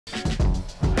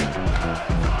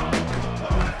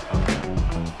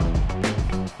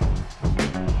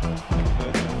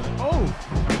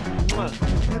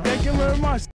very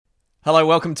much. Hello,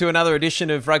 welcome to another edition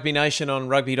of Rugby Nation on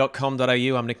Rugby.com.au.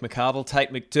 I'm Nick McArdle.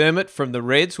 Tate McDermott from the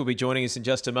Reds will be joining us in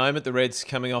just a moment. The Reds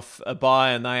coming off a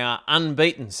bye and they are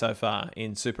unbeaten so far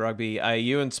in Super Rugby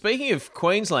AU. And speaking of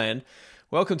Queensland,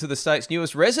 welcome to the state's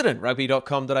newest resident,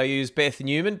 Rugby.com.au's Beth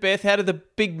Newman. Beth, how did the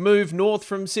big move north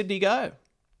from Sydney go?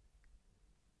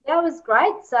 Yeah, it was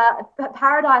great. It's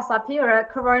paradise up here, a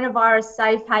coronavirus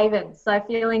safe haven. So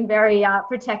feeling very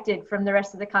protected from the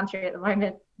rest of the country at the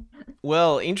moment.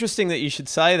 Well, interesting that you should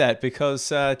say that because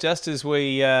just as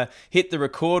we hit the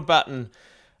record button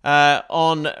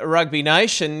on Rugby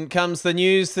Nation comes the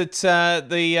news that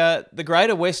the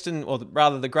Greater Western, or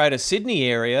rather the Greater Sydney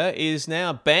area is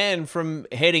now banned from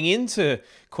heading into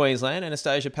Queensland.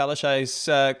 Anastasia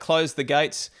Palaszczuk's closed the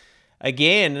gates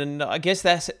again, and I guess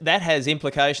that has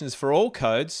implications for all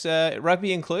codes,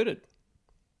 rugby included.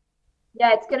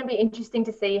 Yeah, it's going to be interesting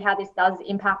to see how this does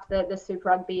impact the Super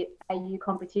Rugby AU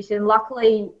competition.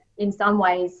 Luckily, in some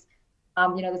ways,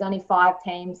 there's only 5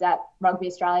 teams that Rugby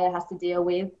Australia has to deal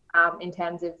with in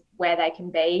terms of where they can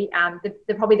be.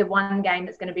 Probably the one game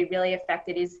that's going to be really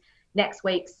affected is next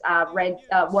week's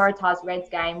Waratahs Reds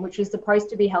game, which is supposed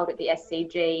to be held at the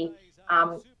SCG.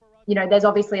 There's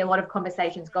obviously a lot of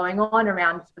conversations going on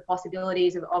around the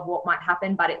possibilities of what might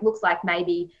happen, but it looks like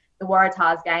maybe the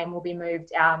Waratahs game will be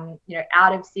moved,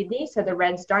 out of Sydney, so the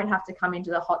Reds don't have to come into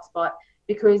the hotspot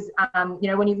because,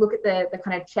 when you look at the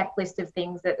kind of checklist of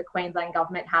things that the Queensland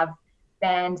government have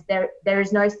banned, there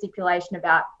is no stipulation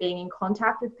about being in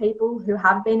contact with people who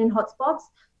have been in hotspots.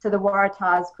 So the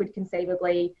Waratahs could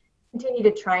conceivably continue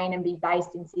to train and be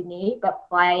based in Sydney, but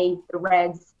play the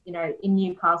Reds, in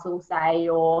Newcastle, say,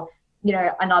 or,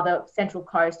 another Central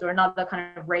Coast or another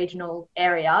kind of regional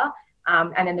area.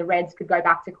 And then the Reds could go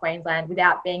back to Queensland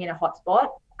without being in a hotspot.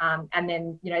 And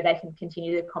then, they can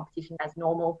continue the competition as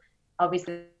normal.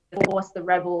 Obviously, the Force, the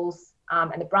Rebels,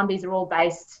 and the Brumbies are all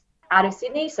based out of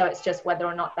Sydney. So it's just whether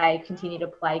or not they continue to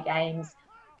play games,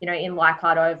 in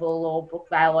Leichhardt Oval or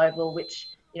Brookvale Oval, which,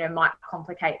 might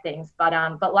complicate things. But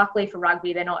luckily for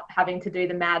rugby, they're not having to do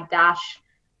the mad dash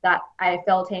that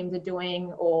AFL teams are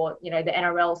doing, or, the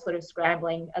NRL sort of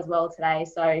scrambling as well today.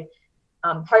 So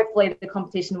hopefully the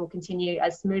competition will continue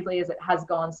as smoothly as it has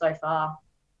gone so far.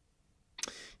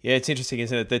 Yeah, it's interesting,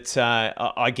 isn't it, that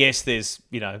I guess there's,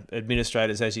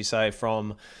 administrators, as you say,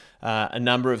 from a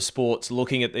number of sports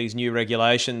looking at these new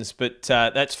regulations, but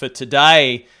that's for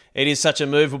today. It is such a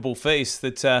movable feast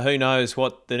that who knows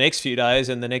what the next few days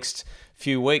and the next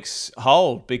few weeks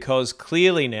hold, because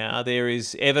clearly now there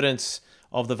is evidence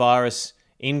of the virus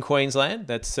in Queensland.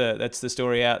 That's the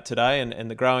story out today, and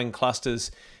the growing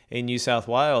clusters in New South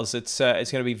Wales. It's going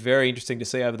to be very interesting to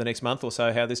see over the next month or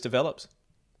so how this develops.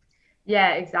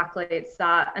 Yeah, exactly. It's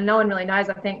and no one really knows.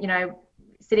 I think,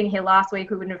 sitting here last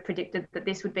week, we wouldn't have predicted that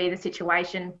this would be the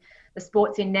situation the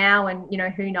sport's in now. And,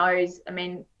 who knows? I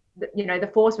mean,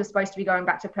 the Force was supposed to be going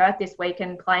back to Perth this week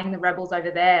and playing the Rebels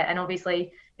over there. And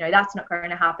obviously, that's not going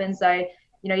to happen. So,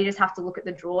 you just have to look at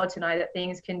the draw to know that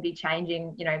things can be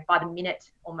changing, by the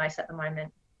minute almost at the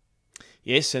moment.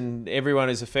 Yes, and everyone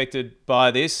is affected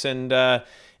by this, and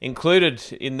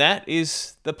included in that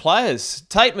is the players.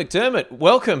 Tate McDermott,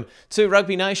 welcome to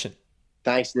Rugby Nation.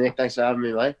 Thanks, Nick. Thanks for having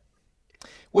me, mate.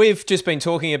 We've just been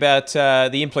talking about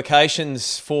the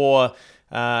implications for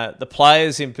the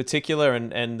players in particular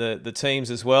and the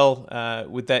teams as well,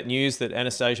 with that news that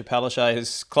Anastasia Palaszczuk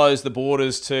has closed the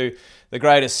borders to the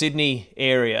Greater Sydney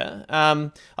area.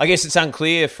 I guess it's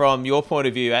unclear from your point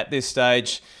of view at this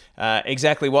stage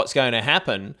exactly what's going to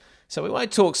happen. So we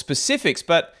won't talk specifics,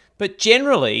 but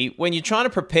generally, when you're trying to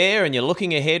prepare and you're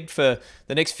looking ahead for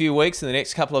the next few weeks and the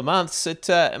next couple of months, it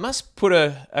must put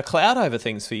a cloud over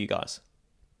things for you guys.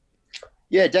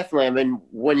 Yeah, definitely. I mean,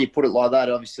 when you put it like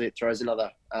that, obviously it throws another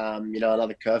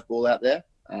curveball out there.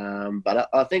 But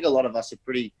I think a lot of us are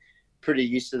pretty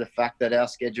used to the fact that our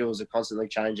schedules are constantly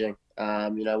changing.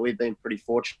 We've been pretty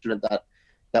fortunate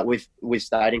that we've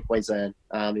stayed in Queensland,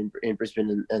 in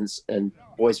Brisbane, and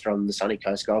boys from the sunny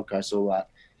coast, Gold Coast, all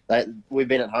that. We've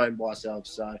been at home by ourselves,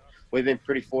 so we've been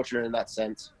pretty fortunate in that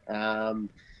sense.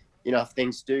 If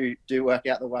things do work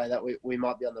out the way that we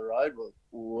might be on the road,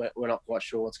 we're not quite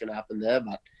sure what's going to happen there.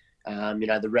 But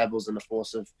the Rebels and the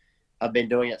Force have been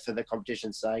doing it for the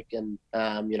competition's sake, and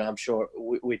I'm sure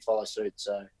we'd follow suit.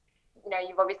 So.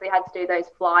 You've obviously had to do those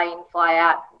fly-in,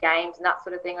 fly-out games and that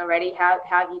sort of thing already. How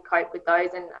have you coped with those?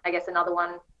 And I guess another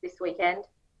one this weekend.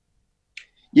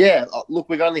 Yeah, look,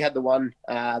 we've only had the one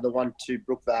to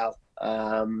Brookvale,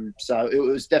 so it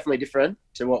was definitely different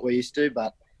to what we're used to.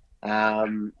 But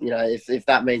if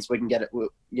that means we can get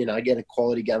a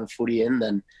quality game of footy in,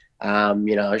 then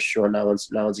Sure, no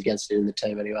one's against it in the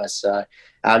team anyway. So,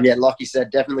 like you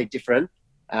said, definitely different,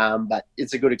 but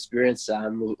it's a good experience.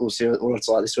 We'll see what it's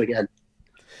like this weekend.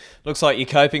 Looks like you're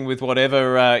coping with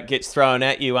whatever gets thrown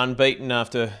at you, unbeaten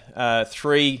after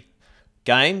 3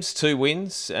 games, 2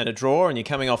 wins and a draw, and you're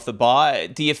coming off the bye.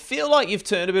 Do you feel like you've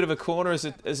turned a bit of a corner as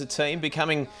a team,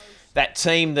 becoming that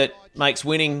team that makes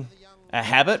winning a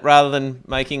habit rather than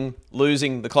making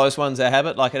losing the close ones a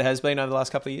habit like it has been over the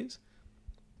last couple of years?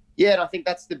 Yeah, and I think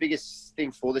that's the biggest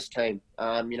thing for this team.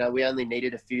 We only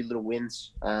needed a few little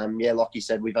wins. Like you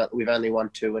said, we've only won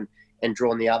 2 and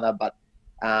drawn the other, but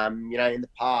in the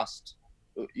past,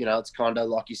 it's kind of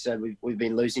like you said, we've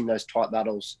been losing those tight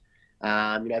battles.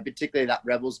 Particularly that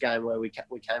Rebels game where we came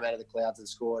out of the clouds and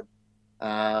scored,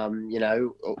 on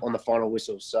the final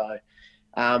whistle. So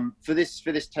for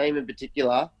this team in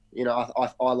particular,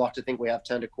 I like to think we have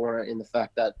turned a corner in the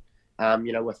fact that,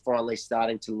 we're finally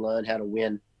starting to learn how to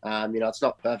win. It's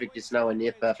not perfect. It's nowhere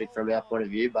near perfect from our point of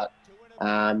view, but,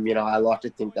 I like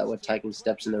to think that we're taking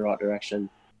steps in the right direction.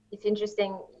 It's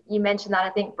interesting. You mentioned that.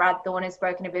 I think Brad Thorne has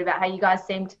spoken a bit about how you guys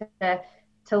seem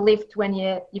to lift when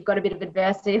you've got a bit of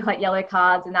adversity, like yellow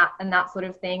cards and that sort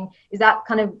of thing. Is that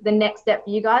kind of the next step for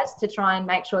you guys to try and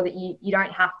make sure that you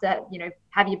don't have to,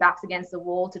 have your backs against the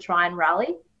wall to try and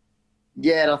rally?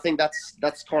 Yeah, and I think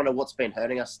that's kind of what's been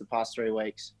hurting us the past 3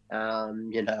 weeks.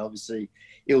 Obviously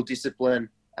ill discipline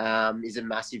is a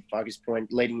massive focus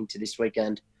point leading into this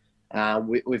weekend.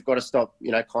 We've got to stop,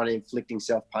 kind of inflicting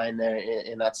self-pain there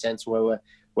in that sense where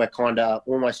we're kind of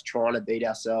almost trying to beat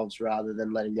ourselves rather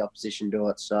than letting the opposition do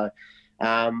it. So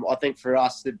I think for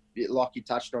us, like you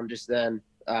touched on just then,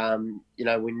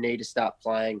 we need to start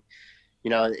playing,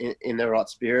 in the right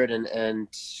spirit and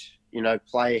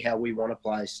play how we want to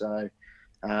play. So,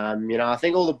 I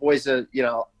think all the boys are,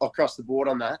 across the board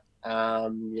on that.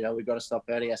 We've got to stop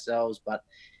hurting ourselves, but,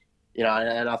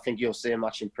 and I think you'll see a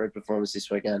much improved performance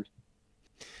this weekend.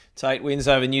 Tate, wins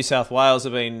over New South Wales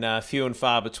have been few and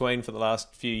far between for the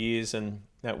last few years, and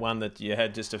that one that you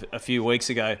had just a few weeks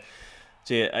ago,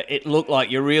 it looked like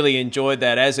you really enjoyed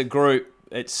that as a group.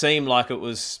 It seemed like it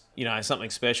was, something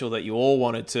special that you all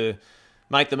wanted to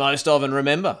make the most of and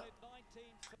remember.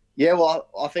 Yeah, well,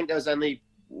 I think there was only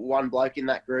one bloke in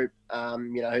that group,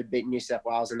 who'd beaten New South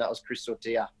Wales, and that was Chris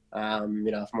Sortia,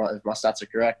 if my stats are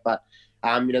correct. But,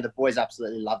 the boys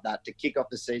absolutely loved that. To kick off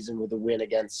the season with a win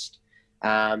against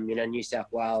New South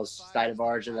Wales State of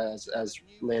Origin, as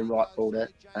Liam Wright called it.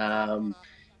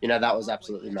 That was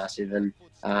absolutely massive, and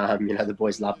the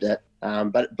boys loved it.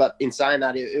 But in saying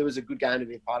that, it was a good game to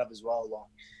be a part of as well.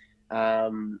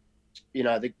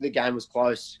 The game was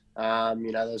close. There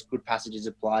was good passages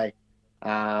of play,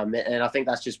 and I think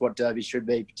that's just what derby should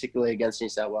be, particularly against New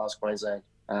South Wales, Queensland.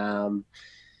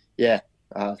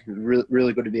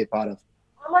 Really good to be a part of.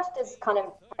 How much does kind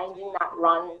of changing that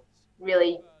run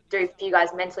really do for you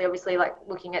guys mentally? Obviously, like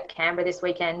looking at Canberra this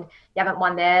weekend, you haven't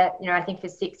won there, I think for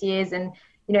 6 years. And,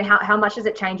 how much does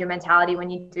it change your mentality when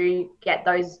you do get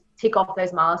tick off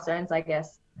those milestones, I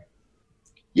guess?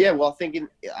 Yeah, well, I think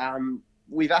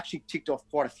we've actually ticked off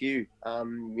quite a few,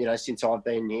 since I've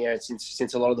been here,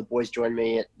 since a lot of the boys joined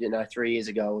me, 3 years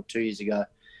ago or 2 years ago.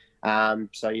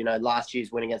 Last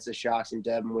year's win against the Sharks in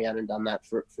Durban, we hadn't done that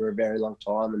for a very long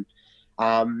time. And,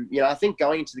 I think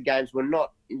going into the games, we're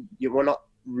not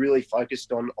really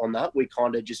focused on that. We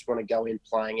kind of just want to go in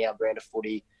playing our brand of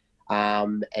footy.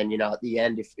 And, at the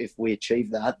end, if we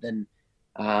achieve that, then,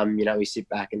 we sit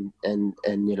back and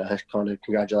kind of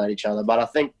congratulate each other. But I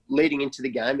think leading into the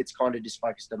game, it's kind of just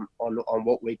focused on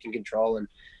what we can control and,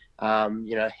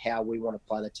 how we want to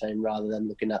play the team rather than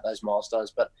looking at those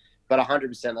milestones. But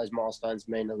 100% those milestones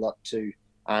mean a lot to,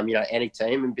 any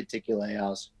team, in particular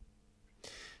ours.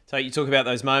 So you talk about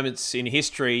those moments in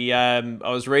history. I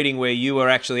was reading where you were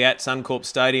actually at Suncorp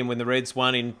Stadium when the Reds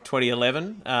won in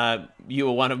 2011. You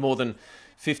were one of more than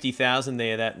 50,000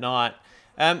 there that night.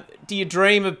 Do you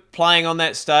dream of playing on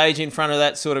that stage in front of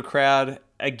that sort of crowd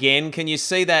again? Can you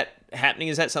see that happening?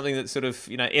 Is that something that's sort of,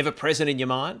 ever present in your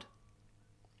mind?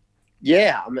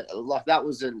 Yeah, that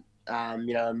was an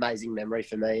amazing memory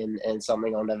for me and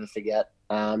something I'll never forget.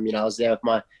 I was there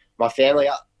with my family.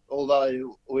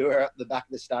 Although we were at the back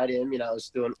of the stadium, it was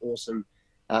still an awesome,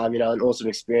 an awesome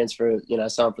experience for,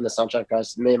 someone from the Sunshine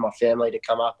Coast, me and my family to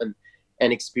come up and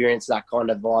experience that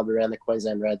kind of vibe around the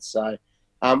Queensland Reds. So,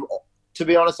 to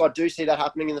be honest, I do see that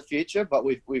happening in the future, but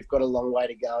we've got a long way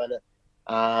to go and,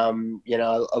 a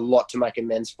lot to make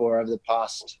amends for over the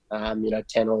past,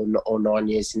 10 or 9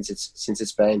 years since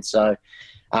it's been. So,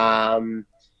 it's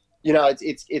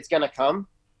going to come.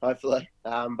 Hopefully.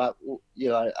 But,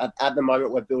 at the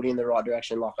moment we're building in the right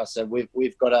direction. Like I said,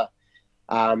 we've got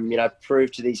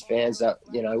prove to these fans that,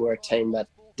 we're a team that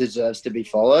deserves to be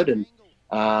followed. And,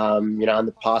 in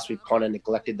the past, we've kind of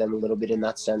neglected them a little bit in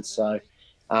that sense. So,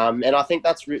 and I think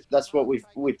that's what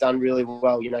we've done really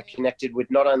well, connected with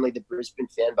not only the Brisbane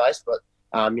fan base, but,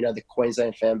 the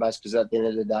Queensland fan base, because at the end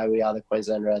of the day, we are the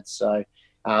Queensland Reds. So,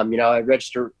 a Reds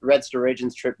to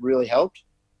Regions trip really helped.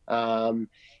 And,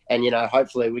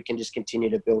 hopefully we can just continue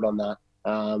to build on that.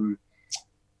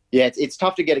 It's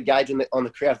tough to get a gauge on the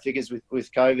crowd figures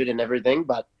with COVID and everything.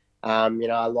 But, I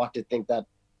like to think that,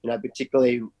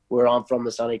 particularly where I'm from,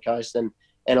 the sunny coast, and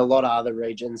a lot of other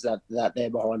regions, that they're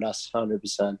behind us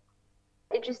 100%.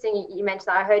 Interesting you mentioned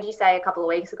that. I heard you say a couple of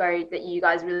weeks ago that you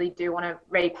guys really do want to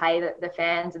repay the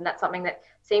fans, and that's something that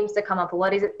seems to come up a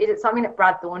lot. Is it something that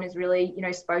Brad Thorne has really,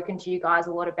 spoken to you guys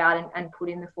a lot about and put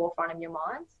in the forefront of your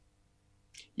minds?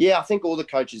 Yeah, I think all the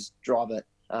coaches drive it.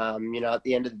 At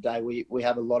the end of the day, we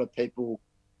have a lot of people,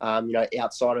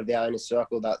 outside of our inner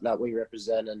circle that we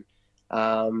represent. And,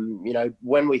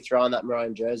 when we throw on that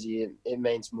maroon jersey, it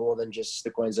means more than just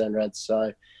the Queensland Reds.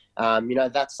 So,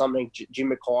 that's something Jim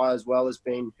Mackay as well has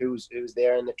been, who was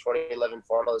there in the 2011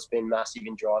 final, has been massive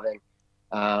in driving.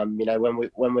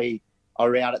 When we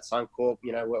are out at Suncorp,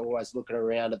 we're always looking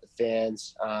around at the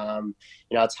fans.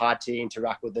 It's hard to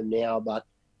interact with them now, but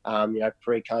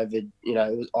pre-COVID,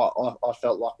 I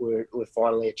felt like we're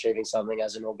finally achieving something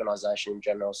as an organisation in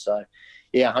general. So,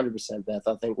 yeah, 100%, Beth.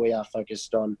 I think we are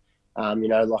focused on,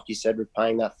 like you said,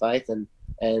 repaying that faith and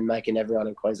making everyone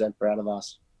in Queensland proud of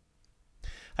us.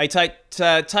 Hey, Tate,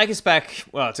 take us back.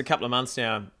 Well, it's a couple of months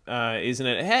now, isn't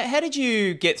it? How did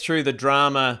you get through the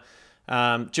drama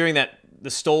during the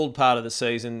stalled part of the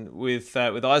season with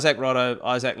Isaac Rotto,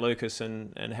 Isaac Lucas,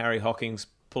 and Harry Hockings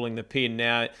pulling the pin?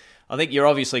 Now, I think you're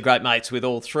obviously great mates with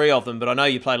all three of them, but I know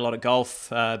you played a lot of golf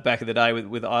back in the day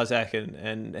with Isaac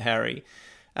and Harry.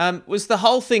 Was the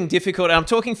whole thing difficult? I'm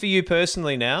talking for you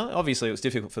personally now. Obviously, it was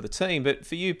difficult for the team, but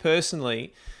for you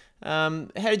personally, how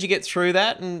did you get through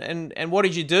that, and what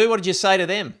did you do? What did you say to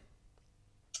them?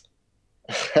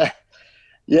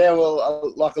 Yeah,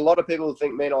 well, like a lot of people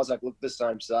think me and Isaac look the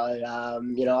same. So,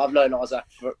 I've known Isaac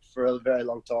for a very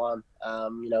long time.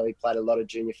 We played a lot of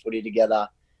junior footy together.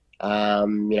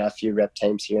 A few rep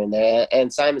teams here and there,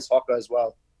 and same as Hocko as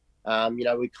well.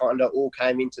 We kind of all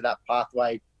came into that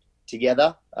pathway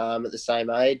together at the same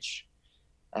age.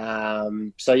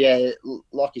 So yeah,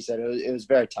 like you said, it was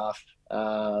very tough.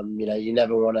 You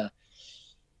never want to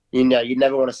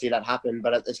see that happen,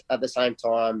 but at the same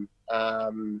time,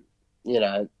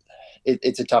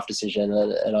 it's a tough decision,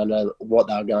 and I know what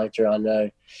they were going through. I know,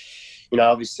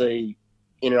 obviously,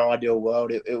 in an ideal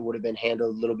world, it would have been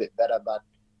handled a little bit better, but.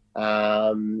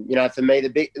 For me,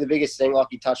 the biggest thing, like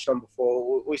you touched on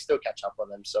before, we still catch up on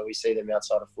them. So we see them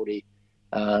outside of footy.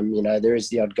 There is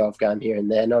the odd golf game here and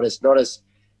there, not as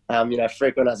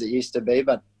frequent as it used to be,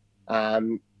 but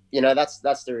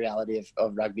that's the reality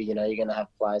of rugby. You're going to have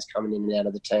players coming in and out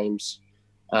of the teams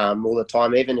all the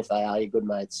time, even if they are your good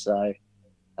mates. So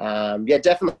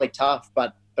definitely tough,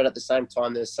 but at the same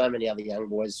time, there's so many other young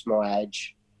boys my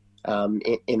age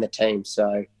in the team.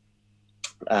 So.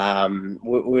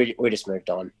 We just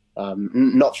moved on,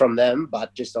 not from them,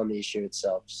 but just on the issue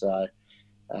itself. So,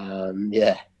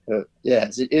 it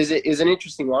was an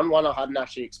interesting one I hadn't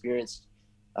actually experienced,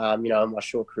 in my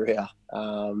short career.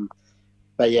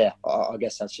 But yeah, I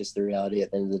guess that's just the reality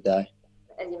at the end of the day.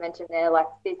 As you mentioned there, like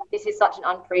this is such an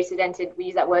unprecedented, we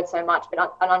use that word so much,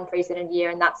 but an unprecedented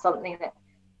year, and that's something that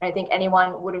I don't think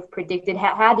anyone would have predicted.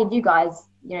 How did you guys,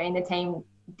 in the team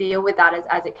deal with that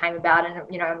as it came about? And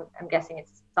I'm guessing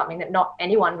it's something that not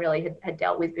anyone really had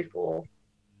dealt with before.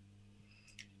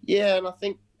 Yeah, and I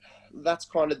think that's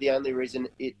kind of the only reason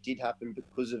it did happen,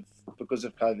 because of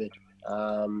COVID.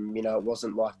 It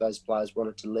wasn't like those players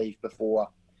wanted to leave before.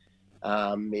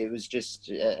 It was just,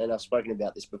 and I've spoken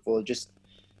about this before, just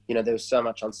there was so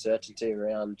much uncertainty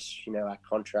around our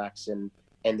contracts and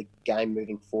the game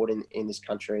moving forward in this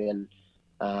country, and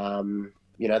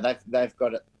they've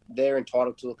got it. They're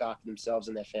entitled to look after themselves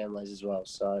and their families as well.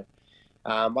 So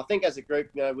I think as a group,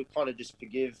 we kind of just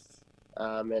forgive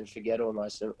and forget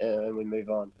almost, and we move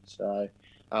on. So,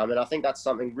 and I think that's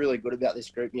something really good about this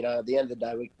group. At the end of the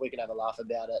day, we can have a laugh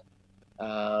about it.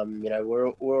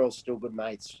 We're all still good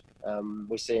mates.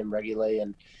 We see them regularly,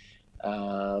 and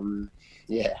I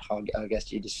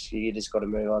guess you just got to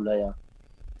move on, don't you?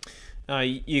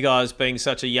 You guys being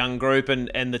such a young group,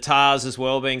 and the Tars as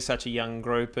well being such a young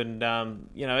group, and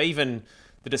even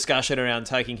the discussion around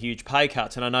taking huge pay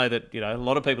cuts. And I know that a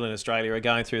lot of people in Australia are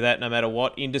going through that, no matter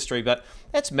what industry. But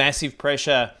that's massive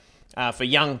pressure for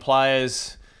young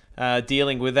players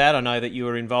dealing with that? I know that you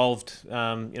were involved.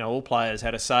 All players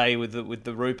had a say with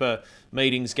the Rupa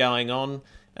meetings going on.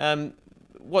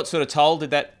 What sort of toll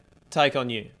did that take on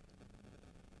you?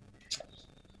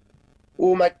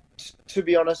 Well, mate, to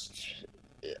be honest,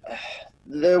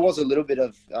 there was a little bit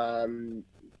of,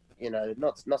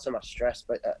 not so much stress,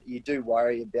 but you do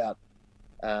worry about,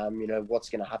 what's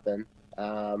going to happen.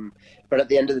 But at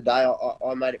the end of the day,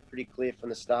 I made it pretty clear from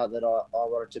the start that I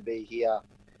wanted to be here,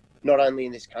 not only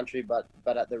in this country, but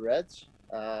at the Reds.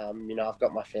 I've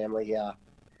got my family here.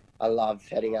 I love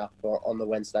heading up on the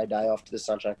Wednesday day off to the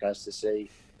Sunshine Coast to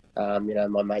see,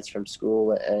 my mates from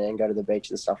school and go to the beach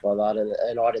and stuff like that.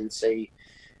 And I didn't see,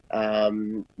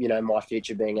 my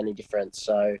future being any different.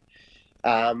 So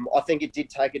I think it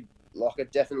did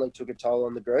it definitely took a toll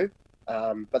on the group.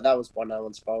 But that was by no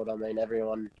one's fault. I mean,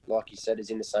 everyone, like you said, is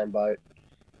in the same boat,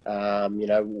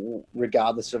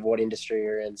 regardless of what industry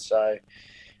you're in. So,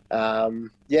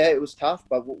 it was tough.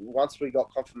 But once we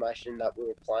got confirmation that we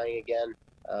were playing again,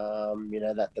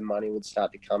 that the money would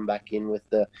start to come back in with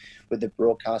the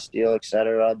broadcast deal,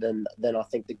 etc., then I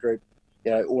think the group,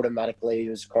 automatically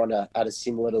was kind of at a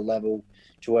similar level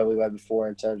to where we were before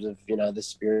in terms of, the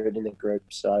spirit in the group.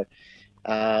 So,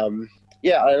 and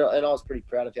I was pretty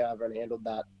proud of how everyone handled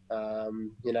that.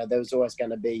 There was always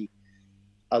going to be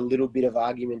a little bit of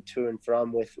argument to and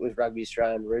from with Rugby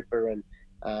Australia and Rupa, and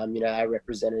our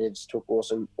representatives took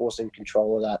awesome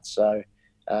control of that. So,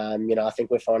 I think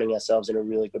we're finding ourselves in a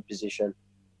really good position.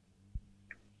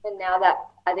 And now that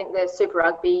I think the Super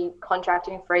Rugby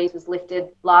contracting freeze was lifted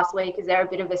last week, is there a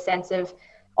bit of a sense of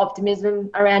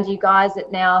optimism around you guys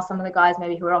that now some of the guys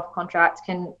maybe who are off contract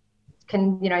can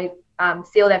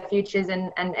seal their futures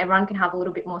and everyone can have a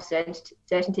little bit more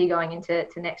certainty going into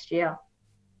next year?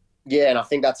 Yeah, and I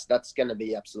think that's going to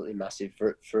be absolutely massive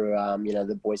for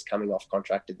the boys coming off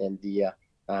contract at the end of the year.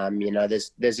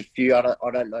 There's a few, I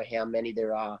don't know how many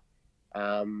there are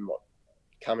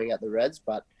coming at the Reds,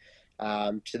 but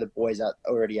to the boys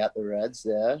already at the Reds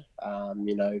there,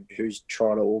 who's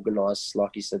trying to organise,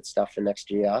 like you said, stuff for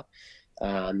next year.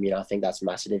 I think that's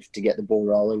massive to get the ball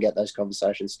rolling, get those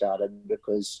conversations started,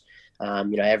 because,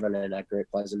 everyone in our group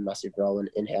plays a massive role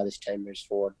in how this team moves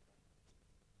forward.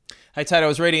 Hey, Tate, I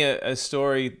was reading a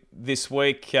story this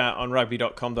week on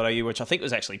Rugby.com.au, which I think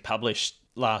was actually published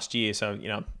last year, so,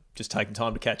 just taking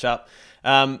time to catch up.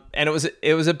 And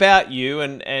it was about you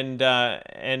and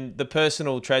the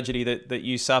personal tragedy that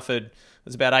you suffered. It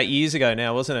was about 8 years ago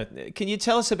now, wasn't it? Can you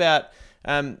tell us about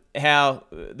how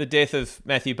the death of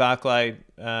Matthew Barclay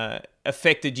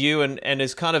affected you and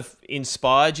has kind of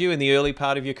inspired you in the early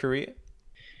part of your career?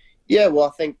 Yeah, well,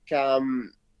 I think,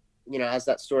 as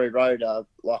that story wrote, I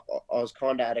was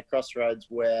kind of at a crossroads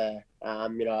where,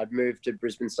 I'd moved to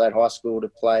Brisbane State High School to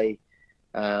play.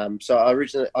 So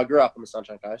I grew up on the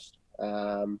Sunshine Coast.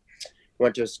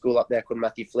 Went to a school up there called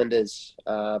Matthew Flinders.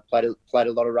 Played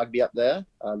a lot of rugby up there,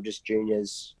 just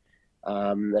juniors.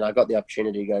 And I got the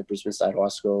opportunity to go to Brisbane State High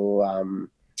School,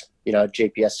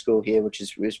 GPS school here, which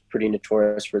was pretty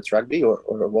notorious for its rugby,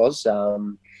 or it was.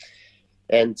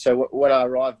 And so when I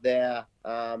arrived there,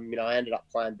 I ended up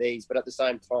playing Bs, but at the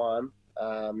same time,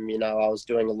 I was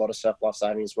doing a lot of surf life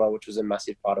saving as well, which was a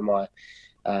massive part of my,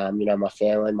 my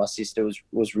family. My sister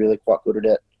was really quite good at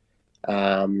it.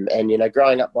 And,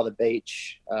 growing up by the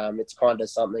beach, it's kind of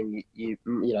something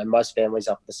most families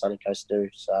up the sunny coast do.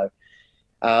 So,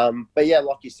 but yeah,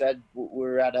 like you said,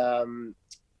 we're at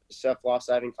Surf Life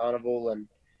Saving Carnival, and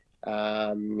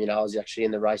I was actually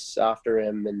in the race after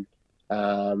him, and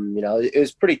it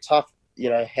was pretty tough.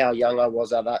 How young I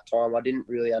was at that time. I didn't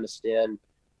really understand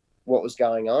what was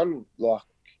going on. Like,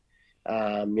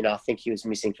 I think he was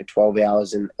missing for 12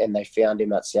 hours, and they found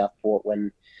him at Southport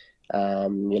when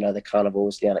the carnival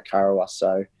was down at Karawa.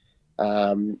 So,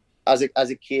 as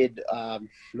a kid,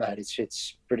 mate,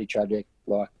 it's pretty tragic.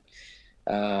 Like.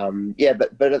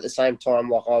 But at the same time,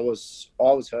 like I was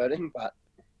hurting, but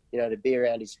to be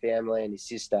around his family and his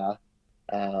sister,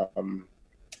 I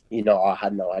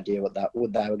had no idea what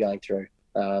they were going through.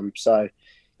 So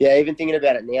yeah, even thinking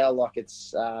about it now, like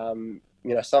it's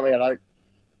something I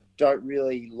don't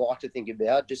really like to think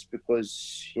about, just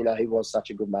because he was such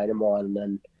a good mate of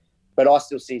mine, but I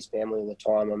still see his family all the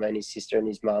time. I mean, his sister and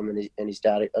his mum and his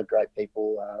dad are great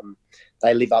people.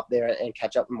 They live up there and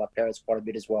catch up with my parents quite a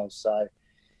bit as well. So,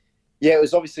 yeah, it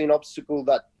was obviously an obstacle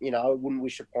that, I wouldn't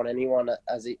wish upon anyone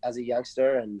as a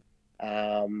youngster. And,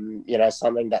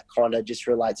 something that kind of just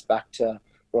relates back to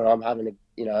when I'm having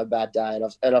a bad day.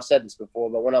 And I've said this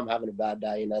before, but when I'm having a bad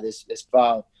day, there's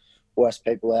far worse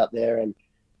people out there. And,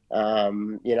 at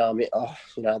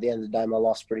the end of the day, my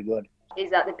life's pretty good. Is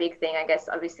that the big thing? I guess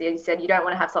obviously, as you said, you don't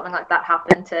want to have something like that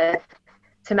happen to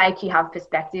make you have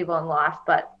perspective on life,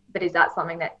 but is that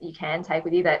something that you can take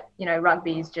with you, that, you know,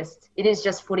 rugby is just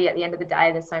footy at the end of the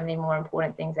day? There's so many more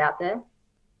important things out there.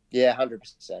 Yeah,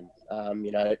 100%.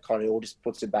 You know, it kind of all just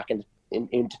puts it back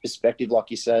into perspective,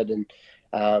 like you said.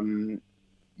 And,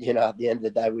 you know, at the end of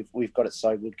the day, we've got it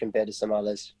so good compared to some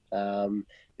others.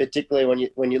 Particularly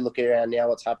when you look around now,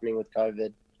 what's happening with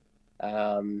COVID.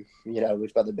 You know,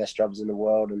 we've got the best jobs in the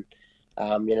world. And,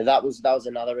 you know, that was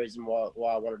another reason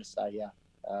why I wanted to stay here.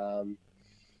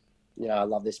 You know, I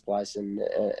love this place, and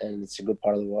it's a good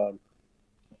part of the world.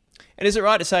 And is it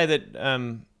right to say that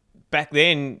back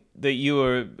then that you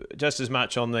were just as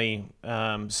much on the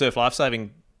surf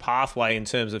lifesaving pathway in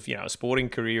terms of, you know, a sporting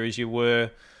career as you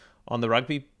were on the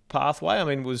rugby pathway? I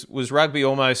mean, was rugby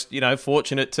almost, you know,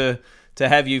 fortunate to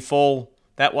have you fall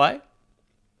that way?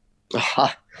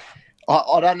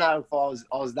 I don't know if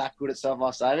I was that good at surf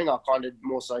lifesaving. I kind of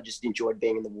more so just enjoyed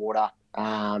being in the water.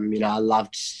 You know, I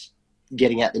loved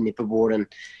getting out the nipper board and,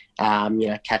 you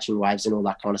know, catching waves and all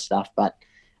that kind of stuff. But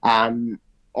I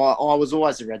was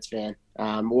always a Reds fan,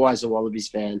 always a Wallabies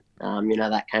fan. You know,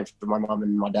 that came from my mum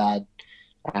and my dad.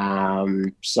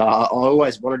 So I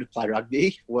always wanted to play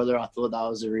rugby. Whether I thought that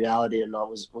was a reality or not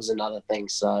was another thing.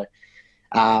 So,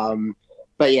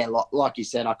 but yeah, like you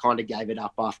said, I kind of gave it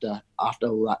up after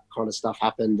all that kind of stuff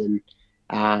happened, and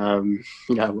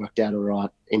you know, it worked out all right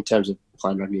in terms of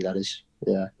playing rugby. That is,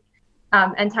 yeah.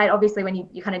 And Tate, obviously, when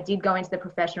you kind of did go into the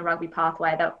professional rugby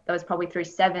pathway, that was probably through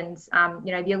sevens.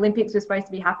 You know, the Olympics were supposed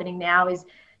to be happening now. You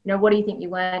know, what do you think you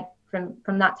learned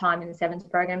from that time in the sevens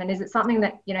program? And is it something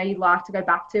that, you know, you'd like to go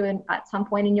back to at some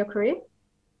point in your career?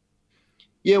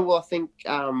 Yeah, well, I think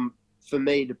for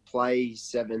me to play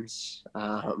sevens,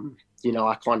 you know,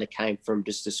 I kind of came from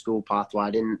just a school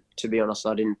pathway. To be honest,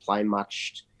 I didn't play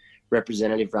much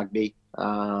representative rugby.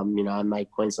 You know, I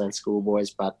made Queensland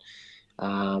schoolboys, but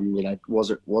you know,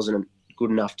 wasn't good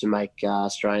enough to make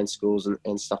Australian schools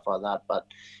and stuff like that. But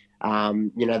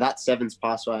you know, that sevens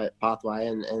pathway,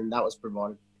 and that was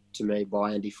provided to me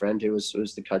by Andy Friend, who was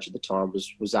the coach at the time,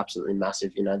 was absolutely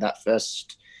massive. You know, that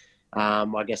first,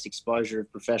 I guess, exposure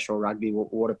of professional rugby,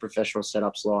 what a professional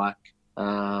setup's like.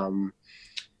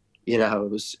 You know,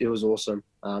 it was awesome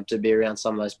to be around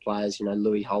some of those players. You know,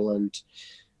 Louis Holland,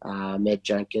 Ed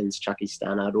Jenkins, Chucky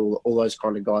Stannard, all those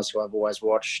kind of guys who I've always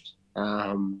watched.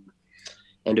 And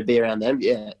to be around them,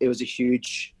 yeah, it was a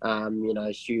huge, you know,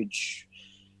 huge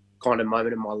kind of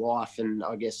moment in my life, and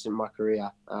I guess in my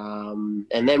career. And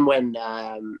then when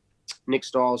Nick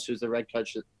Stiles, who's the Reds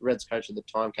coach at the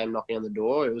time, came knocking on the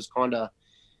door, it was kind of,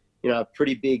 you know,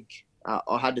 pretty big.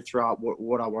 I had to throw up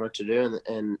what I wanted to do,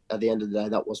 and at the end of the day,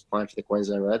 that was playing for the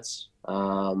Queensland Reds.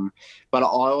 But I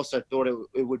also thought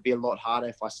it would be a lot harder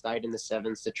if I stayed in the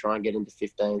sevens to try and get into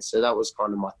 15. So that was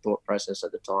kind of my thought process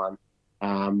at the time,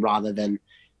 rather than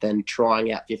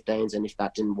trying out 15s, and if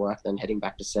that didn't work, then heading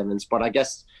back to sevens. But I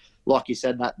guess, like you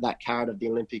said, that carrot of the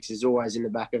Olympics is always in the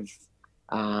back of,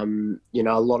 you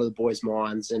know, a lot of the boys'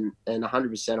 minds, and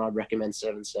 100% I'd recommend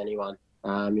sevens to anyone.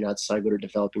 You know, it's so good at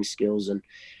developing skills, and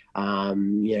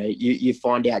you know, you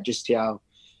find out just how,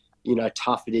 you know,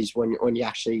 tough it is when you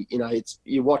actually, you know,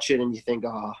 you watch it and you think,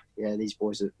 oh yeah, these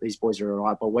boys are all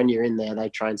right. But when you're in there, they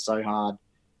train so hard,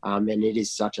 and it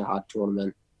is such a hard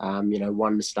tournament. You know,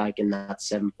 one mistake and that's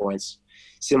 7 points,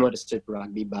 similar to Super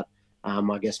Rugby, but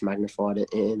I guess magnified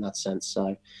it in that sense.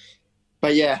 So,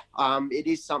 but yeah, it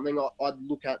is something I'd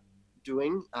look at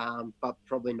doing, but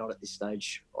probably not at this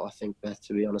stage, I think, Beth,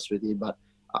 to be honest with you. But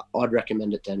I'd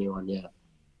recommend it to anyone, yeah.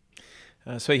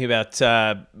 Speaking about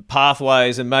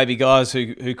pathways and maybe guys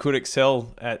who could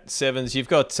excel at sevens, you've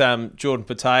got Jordan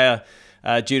Patea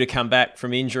due to come back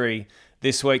from injury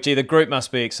this week. Gee, the group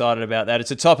must be excited about that.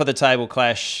 It's a top-of-the-table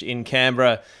clash in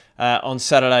Canberra on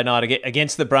Saturday night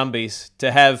against the Brumbies.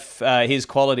 To have his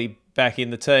quality back in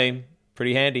the team,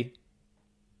 pretty handy.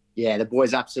 Yeah, the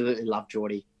boys absolutely love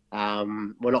Geordie.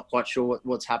 We're not quite sure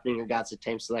what's happening in regards to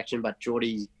team selection, but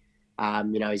Geordie,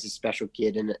 you know, he's a special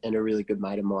kid and a really good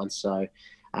mate of mine. So,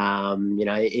 you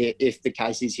know, if the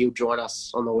case is he'll join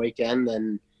us on the weekend,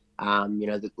 then, you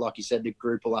know, like you said, the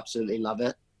group will absolutely love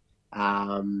it.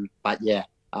 But yeah,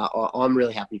 I'm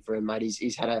really happy for him, mate.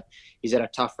 He's had a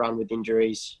tough run with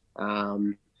injuries.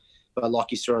 But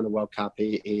like you saw in the World Cup,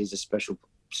 he is a special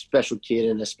kid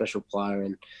and a special player,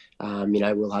 and you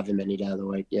know, we'll have him any day of the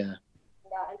week. Yeah.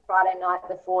 And Friday night,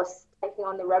 the Force taking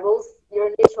on the Rebels.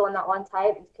 You're initial in that one,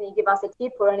 Tate. Can you give us a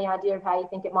tip or any idea of how you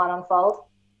think it might unfold?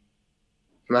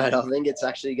 Mate, I think it's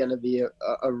actually going to be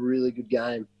a really good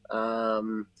game.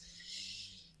 A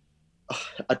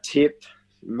tip,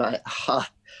 Mate,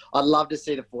 I'd love to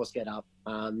see the Force get up.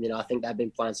 You know, I think they've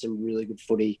been playing some really good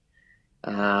footy.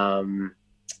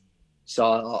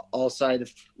 So I'll say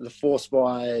the Force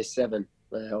by 7.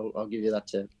 I'll give you that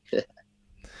too.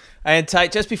 And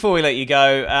Tate, just before we let you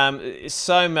go,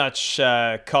 so much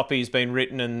copy's been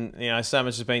written, and so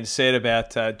much has been said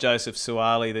about Joseph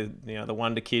Suwali, the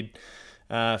wonder kid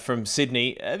from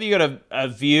Sydney. Have you got a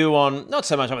view on, not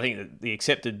so much, I think that the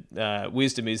accepted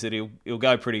wisdom is that he'll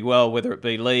go pretty well, whether it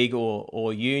be league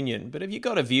or union, but have you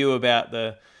got a view about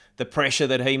the pressure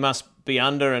that he must be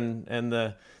under and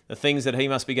the things that he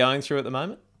must be going through at the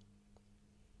moment?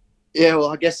 Yeah, well,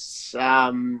 I guess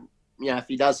if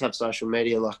he does have social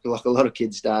media, like a lot of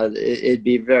kids do, it'd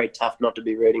be very tough not to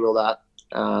be reading all that.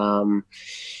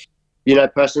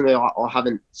 Personally, I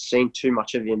haven't seen too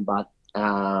much of him, but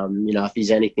if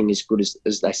he's anything as good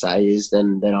as they say he is,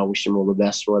 then I wish him all the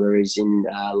best, whether he's in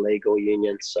league or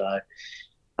union. So,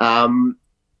 I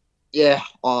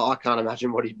can't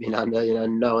imagine what he'd been under.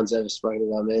 No one's ever spoken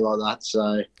about me like that.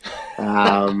 So,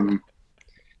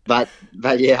 but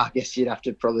yeah, I guess you'd have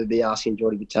to probably be asking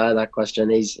Jordy Bateau that question.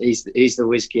 He's the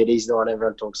whiz kid. He's the one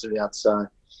everyone talks about. So,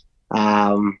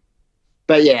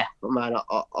 but yeah, man,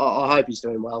 I hope he's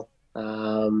doing well.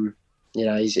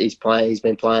 He's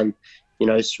been playing,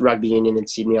 rugby union in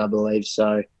Sydney, I believe.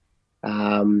 So,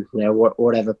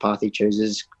 whatever path he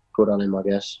chooses, good on him, I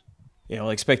guess. Yeah, well,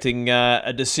 expecting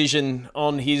a decision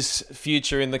on his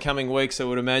future in the coming weeks, I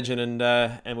would imagine,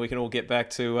 and we can all get back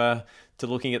to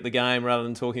looking at the game rather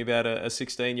than talking about a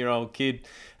 16-year-old kid.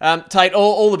 Tate,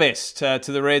 all the best to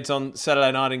the Reds on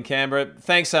Saturday night in Canberra.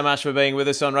 Thanks so much for being with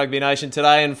us on Rugby Nation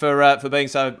today and for being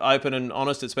so open and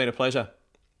honest. It's been a pleasure.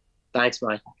 Thanks,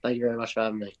 mate. Thank you very much for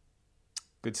having me.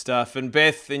 Good stuff. And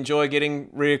Beth, enjoy getting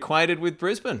reacquainted with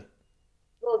Brisbane.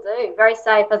 Will do. Very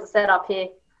safe, as I said, up here.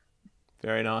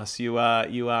 Very nice. You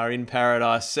are in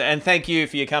paradise. And thank you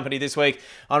for your company this week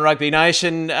on Rugby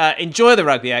Nation. Enjoy the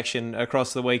rugby action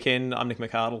across the weekend. I'm Nick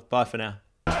McArdle. Bye for now.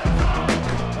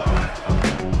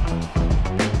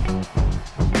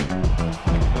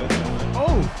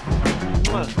 Oh,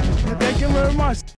 thank you very much.